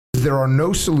says there are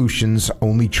no solutions,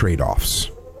 only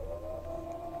trade-offs.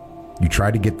 You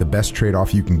try to get the best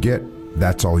trade-off you can get.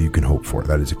 That's all you can hope for.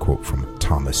 That is a quote from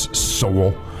Thomas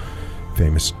Sowell,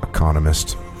 famous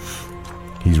economist.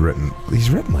 He's written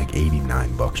like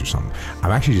 89 books or something.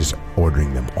 I'm actually just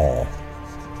ordering them all.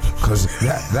 Because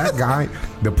that guy,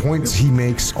 the points he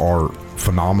makes are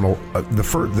phenomenal.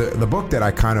 The book that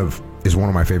I kind of is one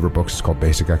of my favorite books is called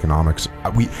Basic Economics.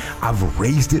 I've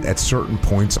raised it at certain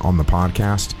points on the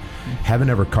podcast.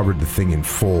 Haven't ever covered the thing in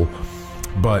full.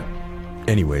 But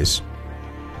anyways,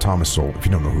 Thomas Sowell, if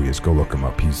you don't know who he is, go look him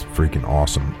up. He's freaking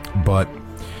awesome. But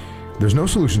there's no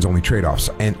solutions, only trade-offs.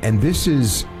 And this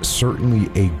is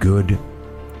certainly a good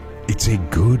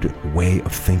way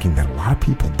of thinking that a lot of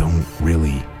people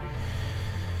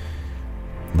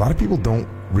don't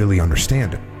really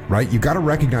understand it, right? You got to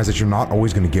recognize that you're not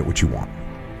always going to get what you want.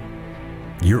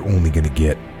 You're only going to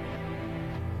get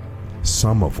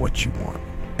some of what you want.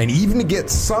 And even to get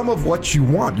some of what you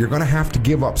want, you're going to have to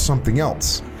give up something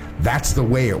else. That's the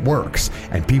way it works.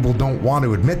 And people don't want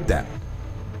to admit that.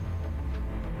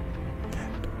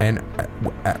 And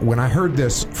when I heard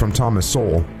this from Thomas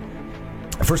Sowell,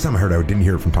 the first time I heard it, I didn't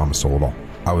hear it from Thomas Sowell at all.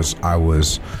 I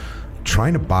was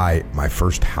trying to buy my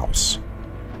first house.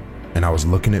 And I was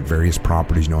looking at various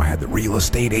properties. I had the real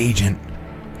estate agent,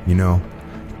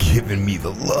 giving me the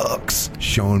looks,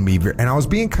 showing me. And I was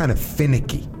being kind of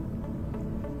finicky.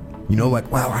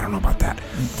 Like, well, I don't know about that.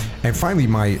 And finally,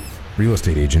 my real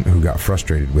estate agent, who got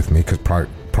frustrated with me, probably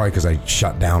because I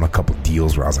shut down a couple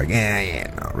deals where I was like,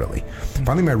 not really.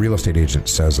 Finally, my real estate agent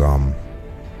says,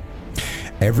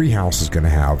 every house is going to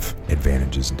have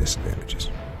advantages and disadvantages.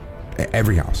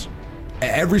 Every house.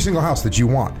 Every single house that you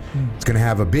want. It's going to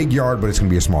have a big yard, but it's going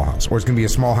to be a small house. Or it's going to be a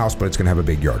small house, but it's going to have a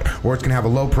big yard. Or it's going to have a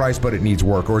low price, but it needs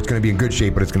work. Or it's going to be in good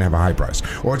shape, but it's going to have a high price.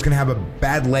 Or it's going to have a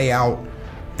bad layout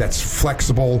that's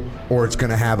flexible. Or it's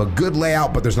going to have a good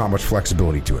layout, but there's not much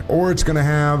flexibility to it. Or it's going to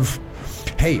have,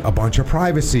 a bunch of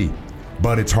privacy,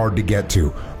 but it's hard to get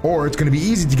to. Or it's going to be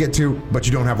easy to get to, but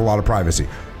you don't have a lot of privacy.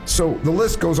 So the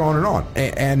list goes on and on.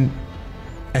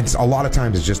 And a lot of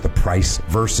times it's just the price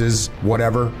versus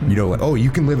whatever. You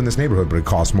can live in this neighborhood, but it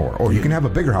costs more. Or you can have a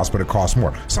bigger house, but it costs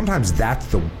more. Sometimes that's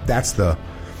the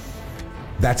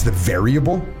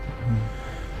variable.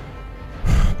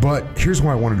 But here's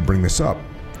why I wanted to bring this up.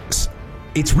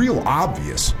 It's real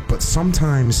obvious, but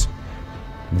sometimes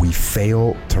we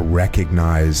fail to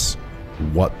recognize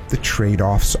what the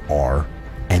trade-offs are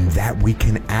and that we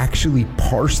can actually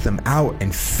parse them out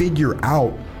and figure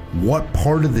out what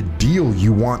part of the deal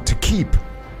you want to keep.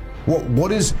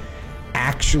 What is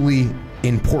actually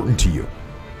important to you,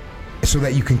 so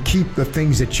that you can keep the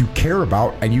things that you care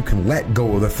about and you can let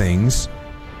go of the things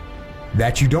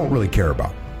that you don't really care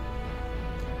about.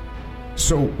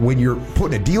 So when you're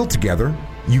putting a deal together,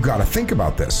 you got to think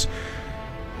about this.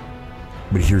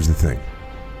 But here's the thing.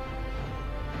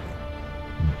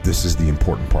 This is the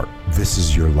important part. This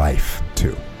is your life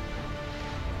too.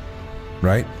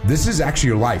 Right? This is actually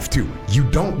your life too. You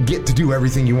don't get to do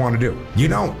everything you want to do. You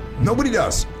don't. Nobody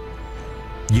does.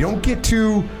 You don't get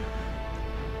to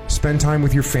spend time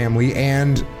with your family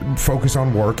and focus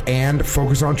on work and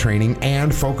focus on training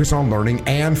and focus on learning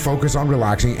and focus on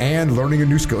relaxing and learning a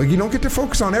new skill. You don't get to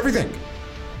focus on everything.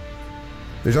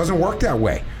 It doesn't work that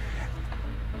way.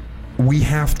 We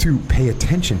have to pay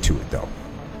attention to it though.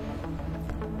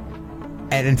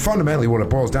 And fundamentally what it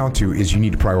boils down to is you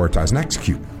need to prioritize and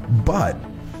execute. But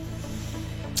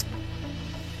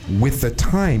with the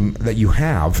time that you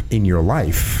have in your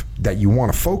life that you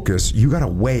want to focus, you got to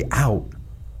weigh out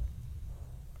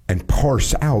and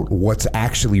parse out what's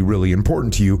actually really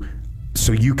important to you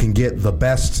so you can get the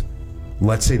best,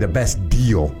 let's say the best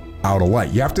deal out of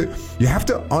life. You have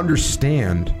to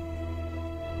understand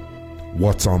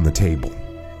what's on the table.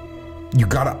 You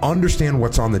got to understand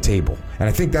what's on the table. And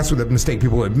I think that's what the mistake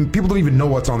people don't even know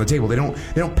what's on the table. They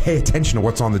don't pay attention to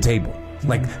what's on the table.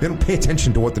 Like they don't pay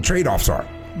attention to what the trade-offs are.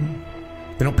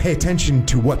 They don't pay attention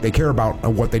to what they care about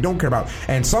and what they don't care about.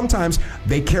 And sometimes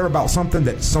they care about something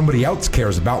that somebody else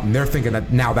cares about and they're thinking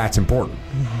that now that's important.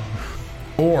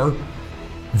 Or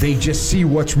they just see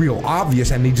what's real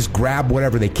obvious and they just grab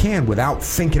whatever they can without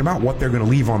thinking about what they're going to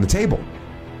leave on the table.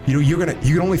 You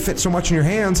can only fit so much in your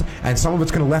hands, and some of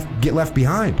it's going to get left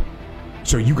behind.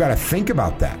 So you got to think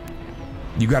about that.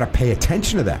 You got to pay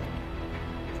attention to that.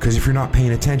 Because if you're not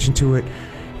paying attention to it,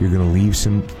 you're going to leave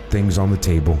some things on the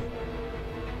table,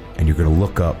 and you're going to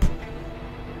look up,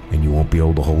 and you won't be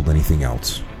able to hold anything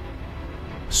else.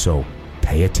 So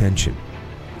pay attention.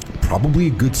 Probably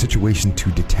a good situation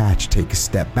to detach, take a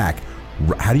step back.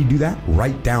 How do you do that?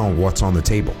 Write down what's on the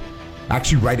table.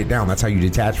 Actually, write it down. That's how you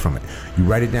detach from it. You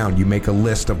write it down. You make a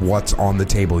list of what's on the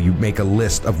table. You make a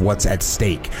list of what's at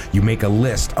stake. You make a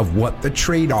list of what the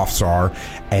trade-offs are,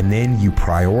 and then you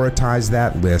prioritize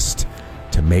that list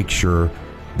to make sure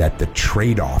that the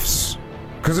trade-offs,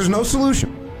 because there's no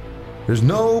solution. There's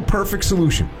no perfect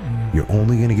solution. You're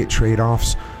only going to get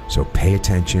trade-offs, so pay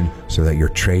attention so that you're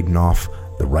trading off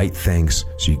the right things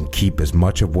so you can keep as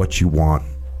much of what you want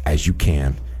as you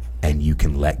can, and you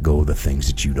can let go of the things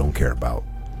that you don't care about.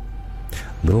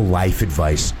 Little life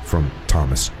advice from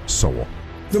Thomas Sowell.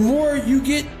 The more you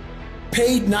get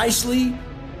paid nicely,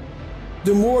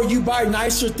 the more you buy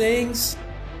nicer things,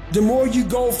 the more you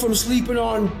go from sleeping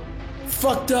on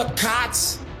fucked up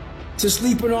cots to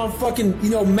sleeping on fucking,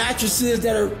 mattresses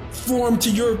that are formed to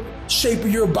your shape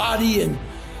of your body and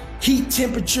heat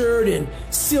temperatured and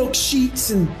silk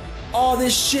sheets and all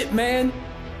this shit, man.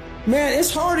 Man,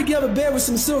 it's hard to get out of bed with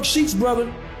some silk sheets,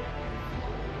 brother.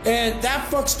 And that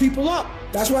fucks people up.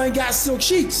 That's why I ain't got silk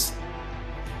sheets.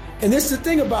 And this is the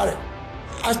thing about it.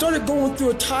 I started going through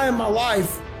a time in my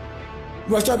life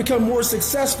where I started becoming more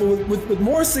successful. With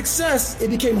more success,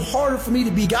 it became harder for me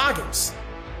to be Goggins.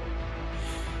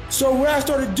 So what I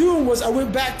started doing was I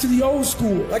went back to the old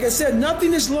school. Like I said,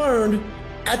 nothing is learned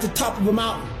at the top of a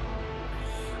mountain.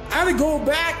 I had to go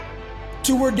back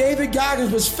to where David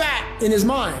Goggins was fat in his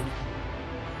mind.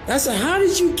 And I said, how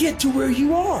did you get to where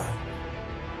you are?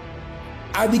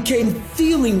 I became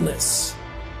feelingless.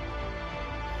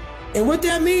 And what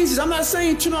that means is I'm not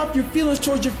saying turn off your feelings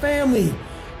towards your family,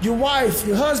 your wife,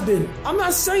 your husband. I'm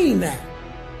not saying that.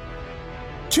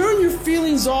 Turn your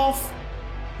feelings off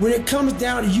when it comes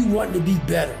down to you wanting to be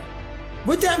better.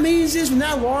 What that means is when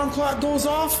that alarm clock goes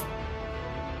off,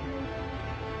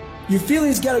 your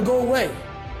feelings gotta go away.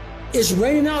 It's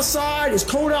raining outside, it's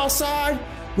cold outside,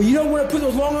 when you don't want to put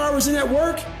those long hours in at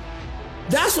work,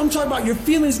 that's what I'm talking about. Your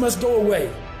feelings must go away.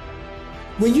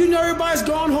 When you know everybody's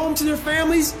gone home to their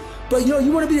families, but you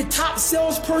want to be the top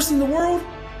salesperson in the world,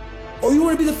 or you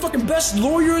want to be the fucking best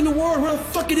lawyer in the world, whatever the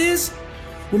fuck it is,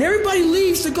 when everybody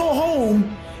leaves to go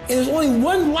home and there's only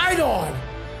one light on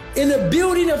in a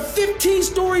building, a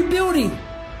 15-story building,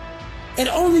 and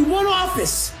only one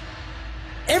office,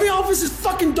 every office is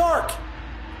fucking dark.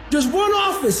 There's one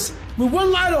office with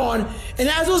one light on, and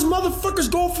as those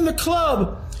motherfuckers go from the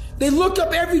club, they look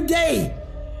up every day,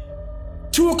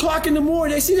 2 o'clock in the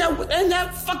morning, they see that, and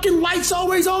that fucking light's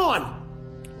always on.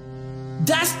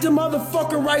 That's the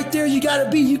motherfucker right there you gotta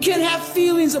be. You can't have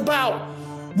feelings about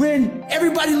when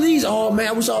everybody leaves. Oh man,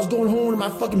 I wish I was going home to my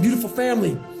fucking beautiful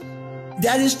family.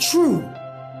 That is true.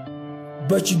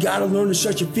 But you gotta learn to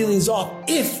shut your feelings off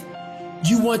if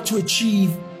you want to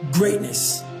achieve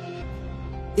greatness.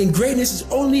 And greatness is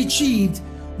only achieved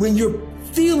when your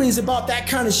feelings about that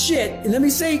kind of shit, and let me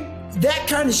say that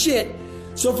kind of shit,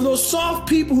 so for those soft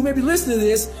people who may be listening to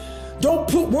this, don't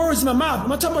put words in my mouth. I'm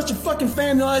not talking about your fucking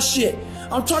family and all that shit.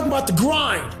 I'm talking about the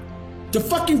grind. The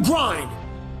fucking grind.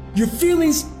 Your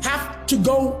feelings have to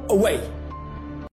go away.